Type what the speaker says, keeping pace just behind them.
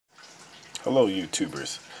Hello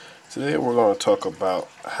YouTubers. Today we're going to talk about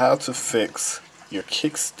how to fix your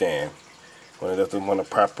kickstand when it doesn't want to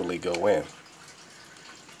properly go in.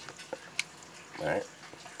 Alright,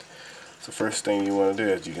 so first thing you want to do,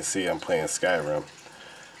 as you can see, I'm playing Skyrim,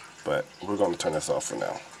 but we're going to turn this off for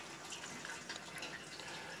now.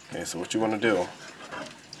 Okay, so what you want to do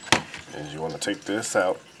is you want to take this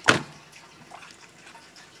out.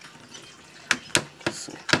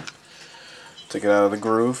 Take it out of the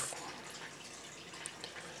groove.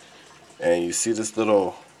 And you see this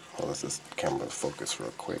little, let's just camera focus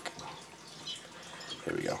real quick.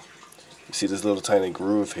 Here we go. You see this little tiny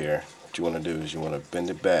groove here. What you want to do is you want to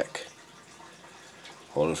bend it back.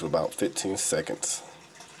 Hold it for about 15 seconds.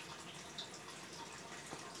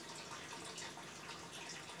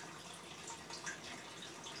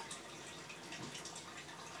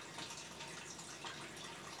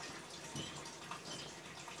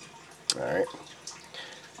 Alright.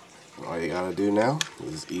 All you gotta do now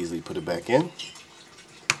is easily put it back in.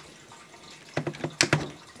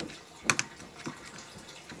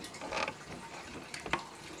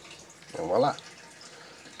 And voila,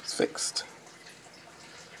 it's fixed.